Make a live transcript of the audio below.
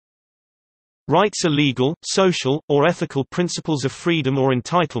Rights are legal, social, or ethical principles of freedom or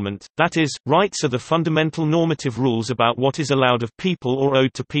entitlement, that is, rights are the fundamental normative rules about what is allowed of people or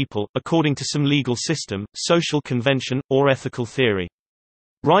owed to people, according to some legal system, social convention, or ethical theory.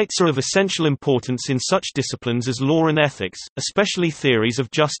 Rights are of essential importance in such disciplines as law and ethics, especially theories of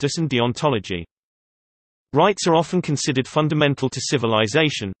justice and deontology. Rights are often considered fundamental to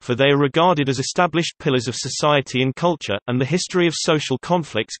civilization, for they are regarded as established pillars of society and culture, and the history of social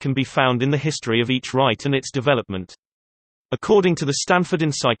conflicts can be found in the history of each right and its development. According to the Stanford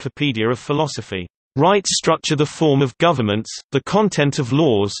Encyclopedia of Philosophy, rights structure the form of governments, the content of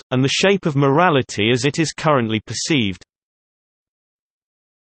laws, and the shape of morality as it is currently perceived.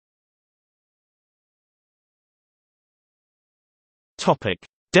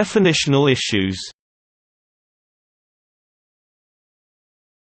 Definitional issues.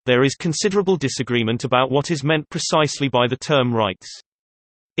 There is considerable disagreement about what is meant precisely by the term rights.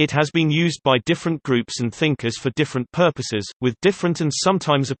 It has been used by different groups and thinkers for different purposes, with different and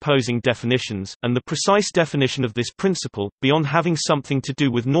sometimes opposing definitions, and the precise definition of this principle, beyond having something to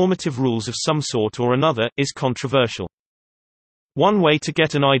do with normative rules of some sort or another, is controversial. One way to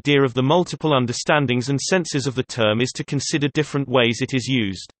get an idea of the multiple understandings and senses of the term is to consider different ways it is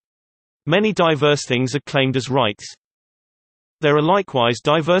used. Many diverse things are claimed as rights. There are likewise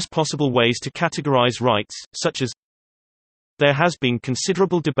diverse possible ways to categorize rights, such as there has been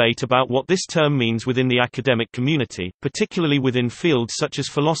considerable debate about what this term means within the academic community, particularly within fields such as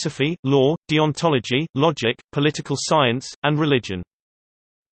philosophy, law, deontology, logic, political science, and religion.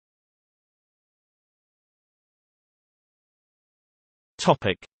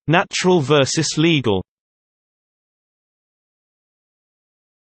 Natural versus legal.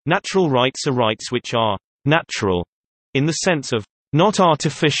 Natural rights are rights which are natural in the sense of not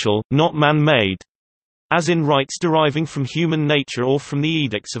artificial, not man-made, as in rights deriving from human nature or from the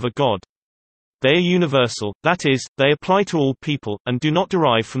edicts of a god. They are universal, that is, they apply to all people, and do not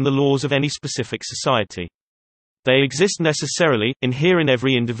derive from the laws of any specific society. They exist necessarily, inhere in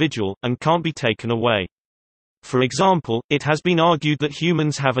every individual, and can't be taken away. For example, it has been argued that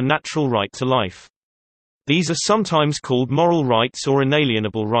humans have a natural right to life. These are sometimes called moral rights or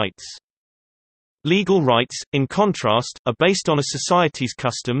inalienable rights. Legal rights, in contrast, are based on a society's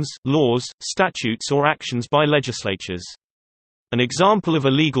customs, laws, statutes or actions by legislatures. An example of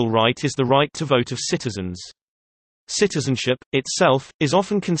a legal right is the right to vote of citizens. Citizenship, itself, is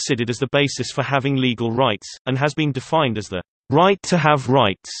often considered as the basis for having legal rights, and has been defined as the right to have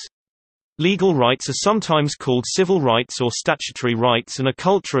rights. Legal rights are sometimes called civil rights or statutory rights and are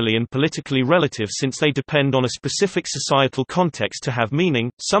culturally and politically relative since they depend on a specific societal context to have meaning.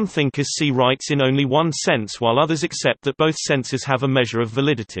 Some thinkers see rights in only one sense while others accept that both senses have a measure of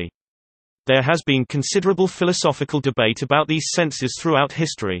validity. There has been considerable philosophical debate about these senses throughout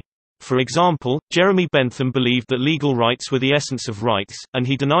history. For example, Jeremy Bentham believed that legal rights were the essence of rights, and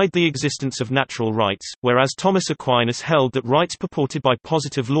he denied the existence of natural rights, whereas Thomas Aquinas held that rights purported by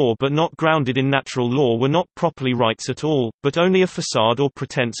positive law but not grounded in natural law were not properly rights at all, but only a facade or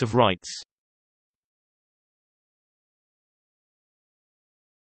pretense of rights.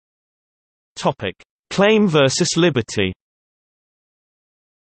 Claim versus liberty.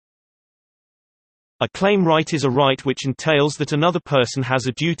 A claim right is a right which entails that another person has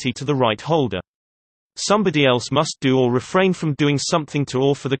a duty to the right holder. Somebody else must do or refrain from doing something to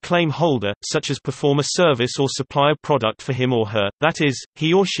or for the claim holder, such as perform a service or supply a product for him or her, that is,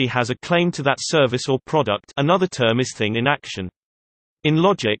 he or she has a claim to that service or product. Another term is thing in action. In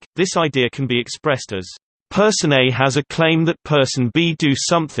logic, this idea can be expressed as, person A has a claim that person B do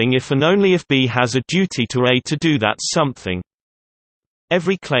something if and only if B has a duty to A to do that something.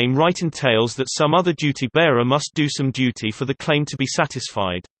 Every claim right entails that some other duty bearer must do some duty for the claim to be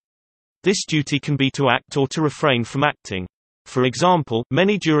satisfied. This duty can be to act or to refrain from acting. For example,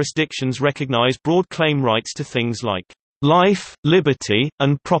 many jurisdictions recognize broad claim rights to things like life, liberty,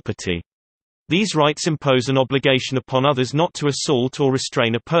 and property. These rights impose an obligation upon others not to assault or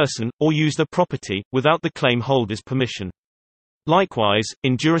restrain a person, or use their property, without the claim holder's permission. Likewise,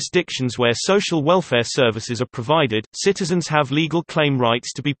 in jurisdictions where social welfare services are provided, citizens have legal claim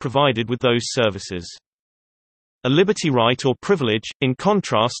rights to be provided with those services. A liberty right or privilege, in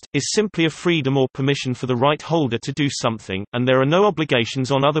contrast, is simply a freedom or permission for the right holder to do something, and there are no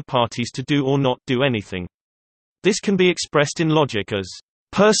obligations on other parties to do or not do anything. This can be expressed in logic as,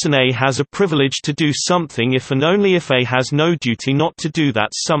 person A has a privilege to do something if and only if A has no duty not to do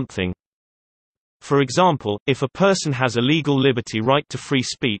that something. For example, if a person has a legal liberty right to free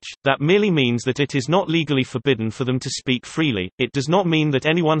speech, that merely means that it is not legally forbidden for them to speak freely. It does not mean that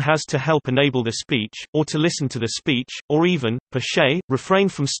anyone has to help enable their speech, or to listen to their speech, or even, per se, refrain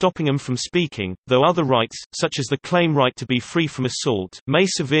from stopping them from speaking, though other rights, such as the claim right to be free from assault, may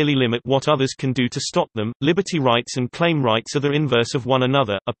severely limit what others can do to stop them. Liberty rights and claim rights are the inverse of one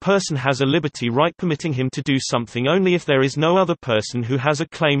another. A person has a liberty right permitting him to do something only if there is no other person who has a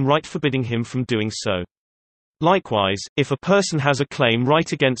claim right forbidding him from doing so. Likewise, if a person has a claim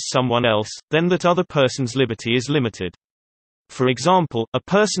right against someone else, then that other person's liberty is limited. For example, a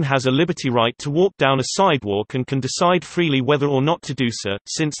person has a liberty right to walk down a sidewalk and can decide freely whether or not to do so,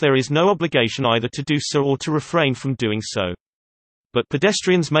 since there is no obligation either to do so or to refrain from doing so. But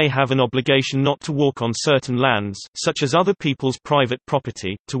pedestrians may have an obligation not to walk on certain lands, such as other people's private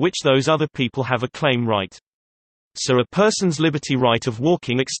property, to which those other people have a claim right. So a person's liberty right of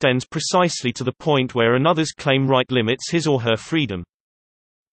walking extends precisely to the point where another's claim right limits his or her freedom.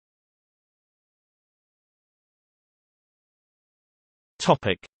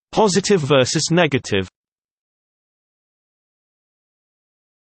 Topic: Positive versus negative.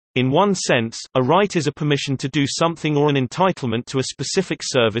 In one sense, a right is a permission to do something or an entitlement to a specific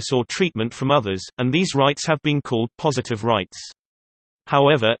service or treatment from others, and these rights have been called positive rights.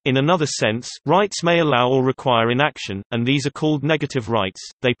 However, in another sense, rights may allow or require inaction, and these are called negative rights.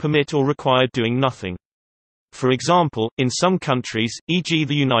 They permit or require doing nothing. For example, in some countries, e.g.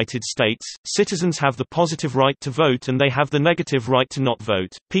 the United States, citizens have the positive right to vote and they have the negative right to not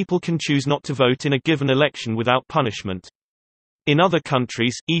vote. People can choose not to vote in a given election without punishment. In other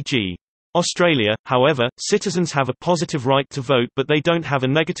countries, e.g. Australia, however, citizens have a positive right to vote but they don't have a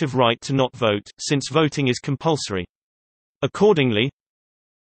negative right to not vote, since voting is compulsory. Accordingly,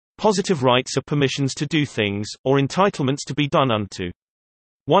 positive rights are permissions to do things, or entitlements to be done unto.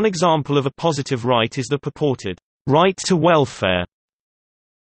 One example of a positive right is the purported right to welfare.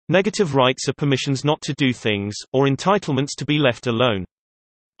 Negative rights are permissions not to do things, or entitlements to be left alone.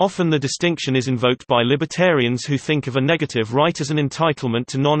 Often the distinction is invoked by libertarians who think of a negative right as an entitlement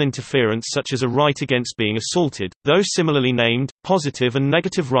to non-interference, such as a right against being assaulted. Though similarly named, positive and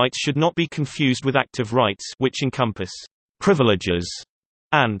negative rights should not be confused with active rights, which encompass privileges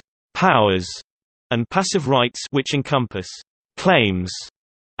and powers, and passive rights, which encompass claims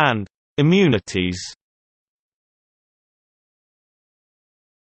and immunities.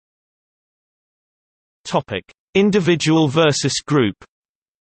 Topic: Individual versus group.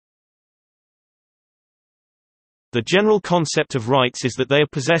 The general concept of rights is that they are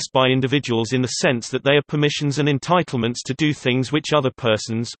possessed by individuals in the sense that they are permissions and entitlements to do things which other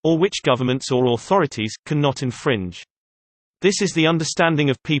persons, or which governments or authorities, cannot infringe. This is the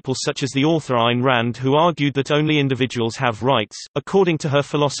understanding of people such as the author Ayn Rand, who argued that only individuals have rights, according to her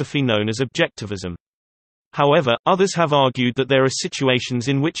philosophy known as objectivism. However, others have argued that there are situations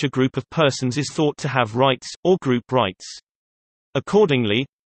in which a group of persons is thought to have rights, or group rights. Accordingly,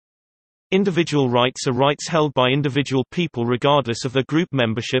 individual rights are rights held by individual people regardless of their group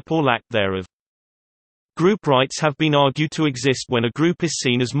membership or lack thereof. Group rights have been argued to exist when a group is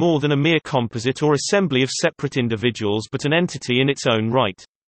seen as more than a mere composite or assembly of separate individuals but an entity in its own right.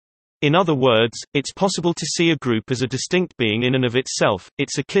 In other words, it's possible to see a group as a distinct being in and of itself.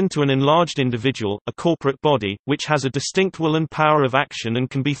 It's akin to an enlarged individual, a corporate body, which has a distinct will and power of action and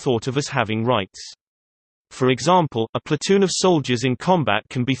can be thought of as having rights. For example, a platoon of soldiers in combat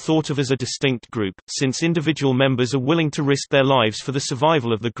can be thought of as a distinct group, since individual members are willing to risk their lives for the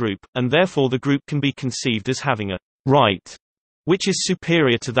survival of the group, and therefore the group can be conceived as having a right, which is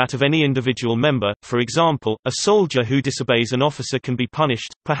superior to that of any individual member. For example, a soldier who disobeys an officer can be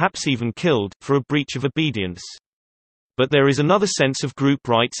punished, perhaps even killed, for a breach of obedience. But there is another sense of group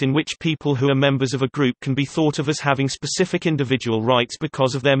rights in which people who are members of a group can be thought of as having specific individual rights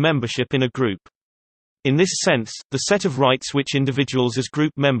because of their membership in a group. In this sense, the set of rights which individuals as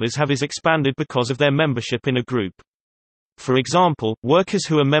group members have is expanded because of their membership in a group. For example, workers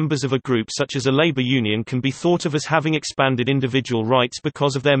who are members of a group such as a labor union can be thought of as having expanded individual rights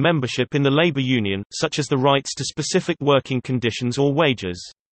because of their membership in the labor union, such as the rights to specific working conditions or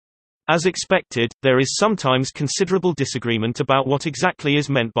wages. As expected, there is sometimes considerable disagreement about what exactly is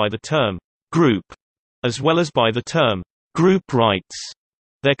meant by the term group, as well as by the term group rights.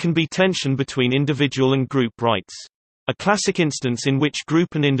 There can be tension between individual and group rights. A classic instance in which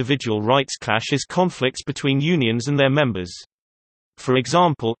group and individual rights clash is conflicts between unions and their members. For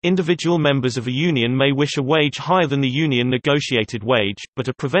example, individual members of a union may wish a wage higher than the union negotiated wage, but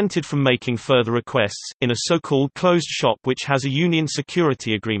are prevented from making further requests. In a so-called closed shop which has a union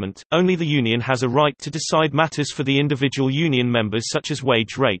security agreement, only the union has a right to decide matters for the individual union members such as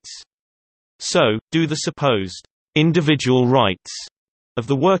wage rates. So, do the supposed individual rights of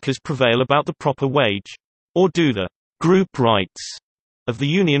the workers prevail about the proper wage? Or do the group rights of the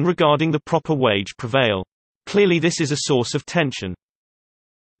union regarding the proper wage prevail? Clearly this is a source of tension.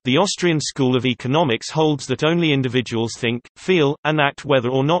 The Austrian school of economics holds that only individuals think, feel, and act whether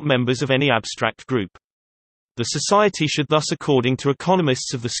or not members of any abstract group. The society should thus, according to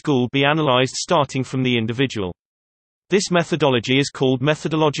economists of the school, be analyzed starting from the individual. This methodology is called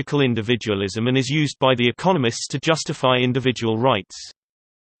methodological individualism and is used by the economists to justify individual rights.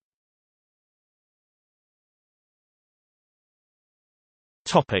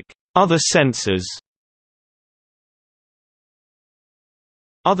 Other senses.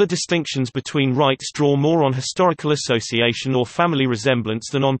 Other distinctions between rights draw more on historical association or family resemblance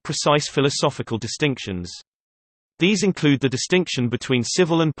than on precise philosophical distinctions. These include the distinction between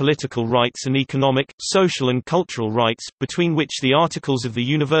civil and political rights and economic, social and cultural rights, between which the articles of the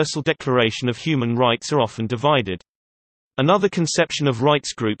Universal Declaration of Human Rights are often divided. Another conception of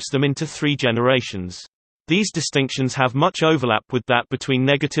rights groups them into three generations. These distinctions have much overlap with that between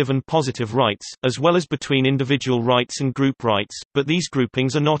negative and positive rights, as well as between individual rights and group rights, but these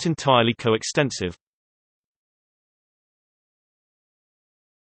groupings are not entirely coextensive.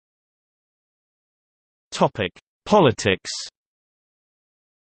 Politics.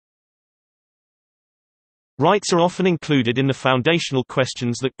 Rights are often included in the foundational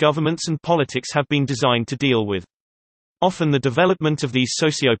questions that governments and politics have been designed to deal with. Often the development of these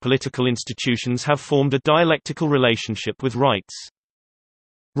socio-political institutions have formed a dialectical relationship with rights.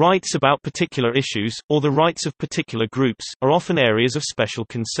 Rights about particular issues, or the rights of particular groups, are often areas of special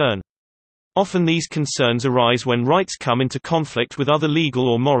concern. Often these concerns arise when rights come into conflict with other legal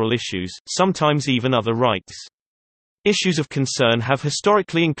or moral issues, sometimes even other rights. Issues of concern have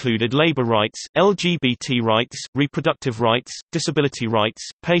historically included labor rights, LGBT rights, reproductive rights, disability rights,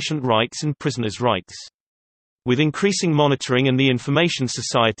 patient rights and prisoners' rights. With increasing monitoring and the information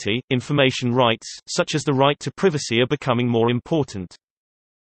society, information rights, such as the right to privacy, are becoming more important.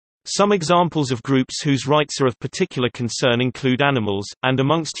 Some examples of groups whose rights are of particular concern include animals, and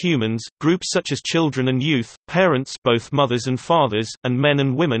amongst humans, groups such as children and youth, parents, both mothers and fathers, and men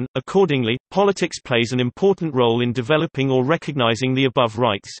and women. Accordingly, politics plays an important role in developing or recognizing the above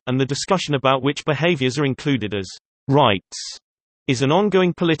rights, and the discussion about which behaviors are included as rights is an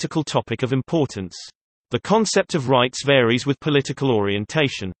ongoing political topic of importance. The concept of rights varies with political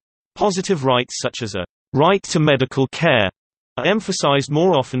orientation. Positive rights such as a right to medical care are emphasized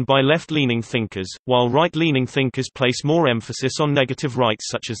more often by left-leaning thinkers, while right-leaning thinkers place more emphasis on negative rights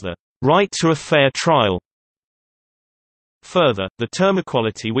such as the right to a fair trial. Further, the term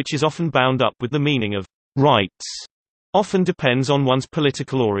equality, which is often bound up with the meaning of rights, often depends on one's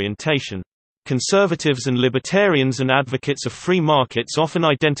political orientation. Conservatives and libertarians and advocates of free markets often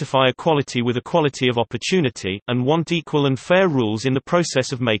identify equality with equality of opportunity, and want equal and fair rules in the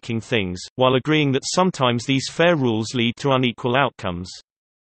process of making things, while agreeing that sometimes these fair rules lead to unequal outcomes.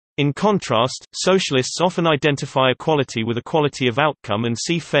 In contrast, socialists often identify equality with equality of outcome and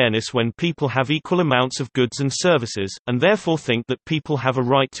see fairness when people have equal amounts of goods and services, and therefore think that people have a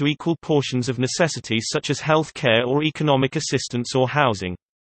right to equal portions of necessities such as health care or economic assistance or housing.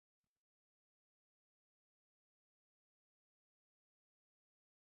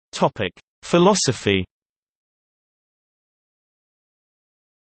 Philosophy.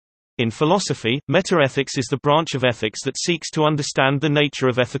 In philosophy, metaethics is the branch of ethics that seeks to understand the nature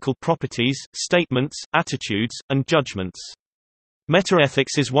of ethical properties, statements, attitudes, and judgments.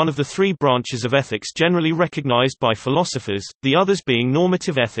 Metaethics is one of the three branches of ethics generally recognized by philosophers, the others being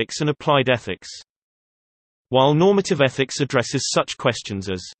normative ethics and applied ethics. While normative ethics addresses such questions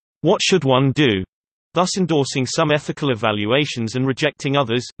as, "What should one do?" thus endorsing some ethical evaluations and rejecting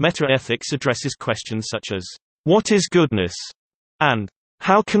others, metaethics addresses questions such as, "What is goodness?" and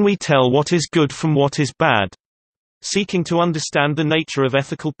 "How can we tell what is good from what is bad?" seeking to understand the nature of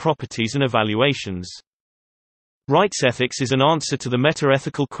ethical properties and evaluations. Rights ethics is an answer to the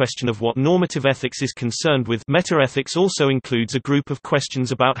metaethical question of what normative ethics is concerned with. Metaethics also includes a group of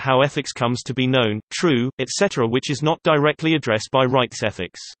questions about how ethics comes to be known, true, etc., which is not directly addressed by rights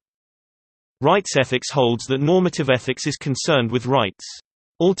ethics. Rights ethics holds that normative ethics is concerned with rights.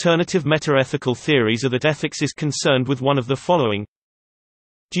 Alternative metaethical theories are that ethics is concerned with one of the following: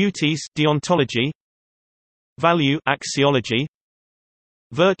 duties, deontology; value, axiology;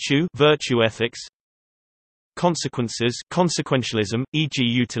 virtue, virtue ethics; consequences, consequentialism, e.g.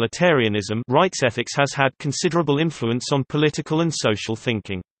 utilitarianism. Rights ethics has had considerable influence on political and social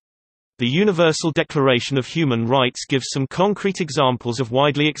thinking. The Universal Declaration of Human Rights gives some concrete examples of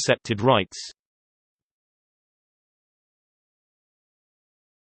widely accepted rights.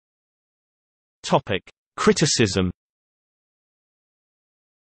 Topic: Criticism.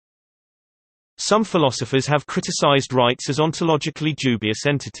 Some philosophers have criticized rights as ontologically dubious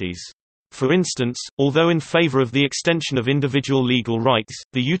entities. For instance, although in favor of the extension of individual legal rights,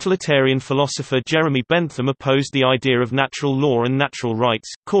 the utilitarian philosopher Jeremy Bentham opposed the idea of natural law and natural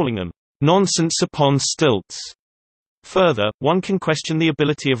rights, calling them nonsense upon stilts. Further, one can question the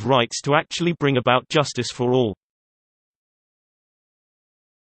ability of rights to actually bring about justice for all.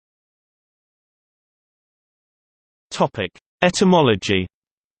 Topic: Etymology.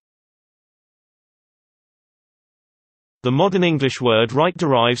 The modern English word right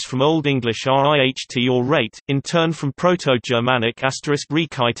derives from Old English riht or rate, in turn from Proto-Germanic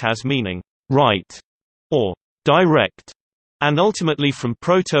 *reikitas meaning right or direct, and ultimately from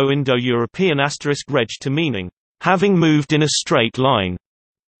Proto-Indo-European *reg to meaning having moved in a straight line,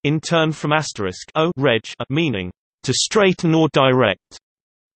 in turn from *o reg meaning to straighten or direct.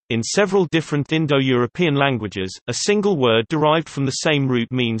 In several different Indo-European languages, a single word derived from the same root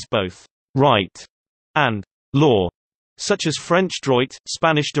means both right and law, such as French droit,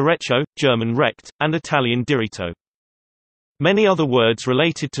 Spanish derecho, German recht, and Italian diritto. Many other words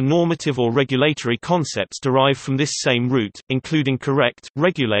related to normative or regulatory concepts derive from this same root, including correct,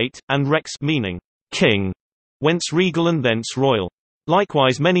 regulate, and rex meaning king, whence regal and thence royal.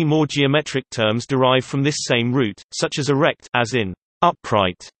 Likewise, many more geometric terms derive from this same root, such as erect, as in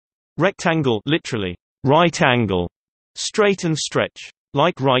upright, rectangle, literally right angle, straight and stretch.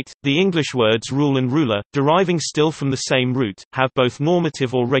 Like right, the English words rule and ruler, deriving still from the same root, have both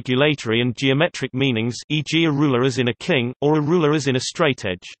normative or regulatory and geometric meanings, e.g. a ruler as in a king, or a ruler as in a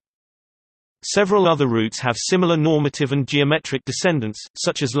straightedge. Several other roots have similar normative and geometric descendants,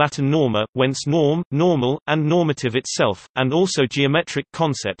 such as Latin norma, whence norm, normal, and normative itself, and also geometric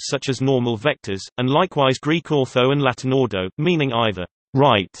concepts such as normal vectors, and likewise Greek ortho and Latin ordo, meaning either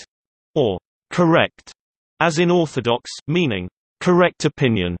right or correct, as in orthodox, meaning correct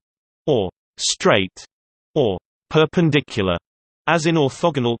opinion, or straight, or perpendicular, as in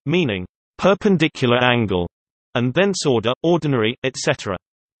orthogonal, meaning perpendicular angle, and thence order, ordinary, etc.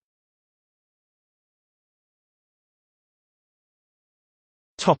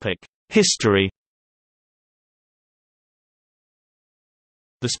 Topic: History.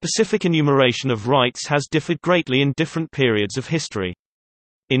 The specific enumeration of rights has differed greatly in different periods of history.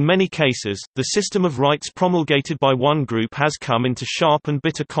 In many cases, the system of rights promulgated by one group has come into sharp and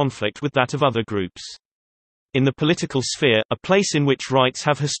bitter conflict with that of other groups. In the political sphere, a place in which rights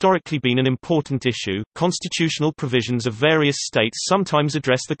have historically been an important issue, constitutional provisions of various states sometimes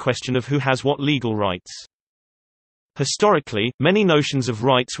address the question of who has what legal rights. Historically, many notions of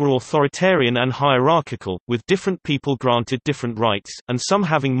rights were authoritarian and hierarchical, with different people granted different rights, and some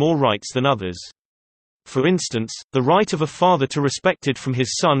having more rights than others. For instance, the right of a father to respect from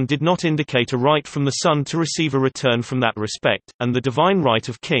his son did not indicate a right from the son to receive a return from that respect, and the divine right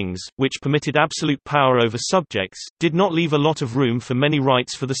of kings, which permitted absolute power over subjects, did not leave a lot of room for many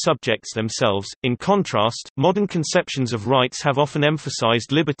rights for the subjects themselves. In contrast, modern conceptions of rights have often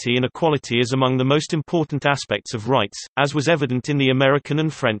emphasized liberty and equality as among the most important aspects of rights, as was evident in the American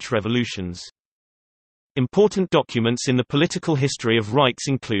and French revolutions. Important documents in the political history of rights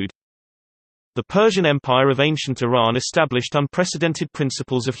include the Persian Empire of ancient Iran established unprecedented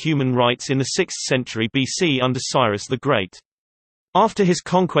principles of human rights in the 6th century BC under Cyrus the Great. After his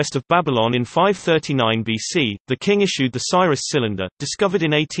conquest of Babylon in 539 BC, the king issued the Cyrus Cylinder, discovered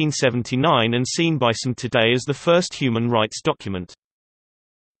in 1879 and seen by some today as the first human rights document.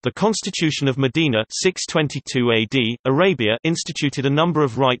 The Constitution of Medina 622 AD, Arabia instituted a number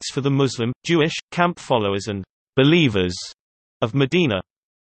of rights for the Muslim, Jewish, camp followers and believers of Medina.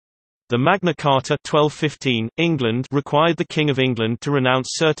 The Magna Carta 1215, England required the King of England to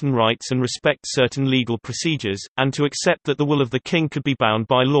renounce certain rights and respect certain legal procedures, and to accept that the will of the king could be bound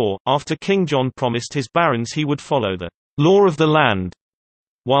by law, after King John promised his barons he would follow the law of the land.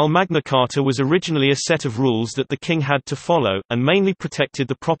 While Magna Carta was originally a set of rules that the king had to follow, and mainly protected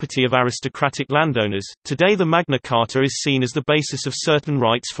the property of aristocratic landowners, today the Magna Carta is seen as the basis of certain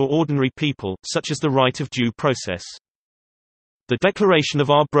rights for ordinary people, such as the right of due process. The Declaration of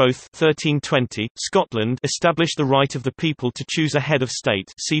Arbroath 1320, Scotland established the right of the people to choose a head of state,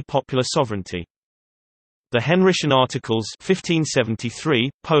 see popular sovereignty. The Henrician Articles 1573,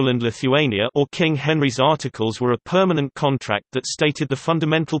 Poland-Lithuania or King Henry's Articles were a permanent contract that stated the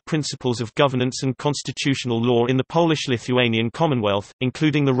fundamental principles of governance and constitutional law in the Polish-Lithuanian Commonwealth,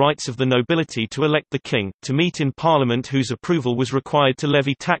 including the rights of the nobility to elect the king, to meet in parliament whose approval was required to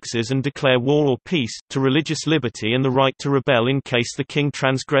levy taxes and declare war or peace, to religious liberty and the right to rebel in case the king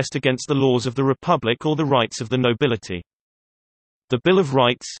transgressed against the laws of the republic or the rights of the nobility. The Bill of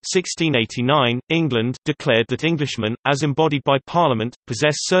Rights 1689, England, declared that Englishmen, as embodied by Parliament,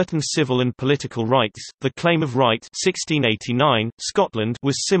 possess certain civil and political rights. The Claim of Right 1689, Scotland,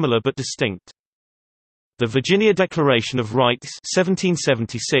 was similar but distinct. The Virginia Declaration of Rights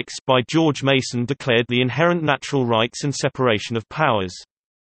 1776 by George Mason declared the inherent natural rights and separation of powers.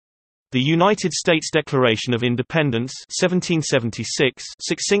 The United States Declaration of Independence 1776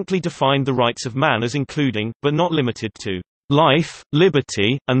 succinctly defined the rights of man as including, but not limited to, life,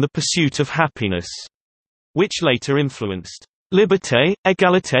 liberty, and the pursuit of happiness, which later influenced liberté,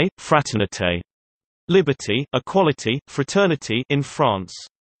 égalité, fraternité, liberty, equality, fraternity in France.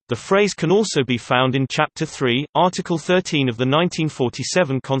 The phrase can also be found in Chapter 3, Article 13 of the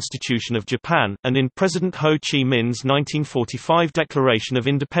 1947 Constitution of Japan, and in President Ho Chi Minh's 1945 Declaration of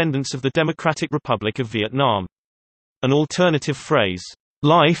Independence of the Democratic Republic of Vietnam. An alternative phrase,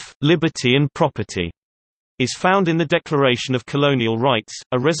 life, liberty and property, is found in the Declaration of Colonial Rights,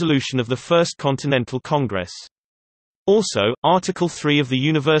 a resolution of the First Continental Congress. Also, Article 3 of the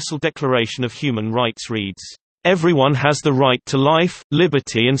Universal Declaration of Human Rights reads, "Everyone has the right to life,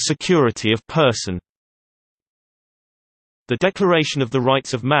 liberty and security of person." The Declaration of the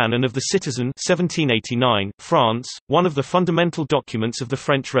Rights of Man and of the Citizen 1789, France, one of the fundamental documents of the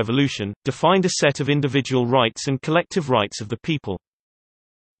French Revolution, defined a set of individual rights and collective rights of the people.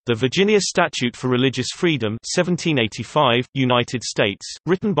 The Virginia Statute for Religious Freedom 1785, United States,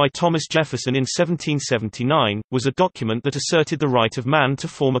 written by Thomas Jefferson in 1779, was a document that asserted the right of man to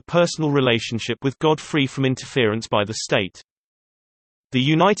form a personal relationship with God free from interference by the state. The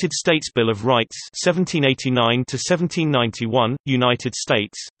United States Bill of Rights 1789–1791, United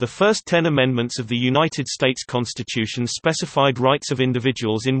States, the first 10 amendments of the United States Constitution specified rights of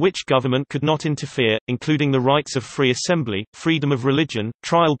individuals in which government could not interfere, including the rights of free assembly, freedom of religion,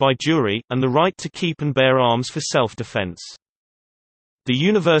 trial by jury, and the right to keep and bear arms for self-defense. The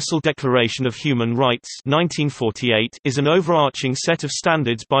Universal Declaration of Human Rights 1948 is an overarching set of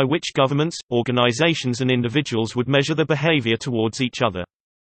standards by which governments, organizations and individuals would measure their behavior towards each other.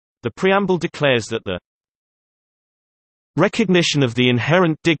 The preamble declares that the recognition of the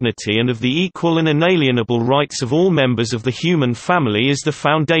inherent dignity and of the equal and inalienable rights of all members of the human family is the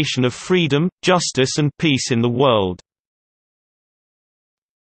foundation of freedom, justice and peace in the world.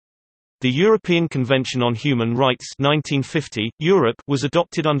 The European Convention on Human Rights 1950, Europe, was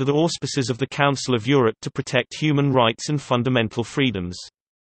adopted under the auspices of the Council of Europe to protect human rights and fundamental freedoms.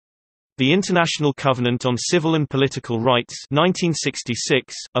 The International Covenant on Civil and Political Rights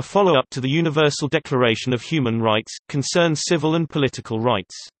 1966, a follow-up to the Universal Declaration of Human Rights, concerns civil and political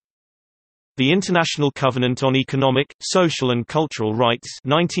rights. The International Covenant on Economic, Social and Cultural Rights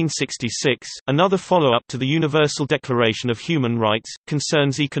 1966, another follow-up to the Universal Declaration of Human Rights,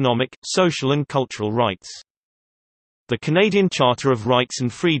 concerns economic, social and cultural rights. The Canadian Charter of Rights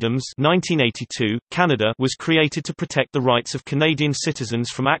and Freedoms 1982, Canada, was created to protect the rights of Canadian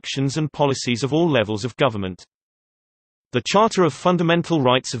citizens from actions and policies of all levels of government. The Charter of Fundamental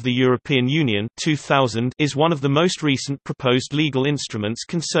Rights of the European Union 2000 is one of the most recent proposed legal instruments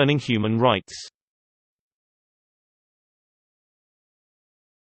concerning human rights.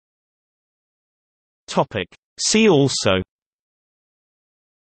 See also: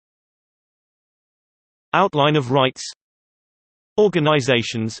 Outline of rights,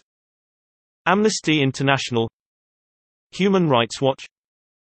 Organizations, Amnesty International, Human Rights Watch,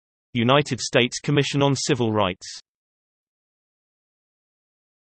 United States Commission on Civil Rights.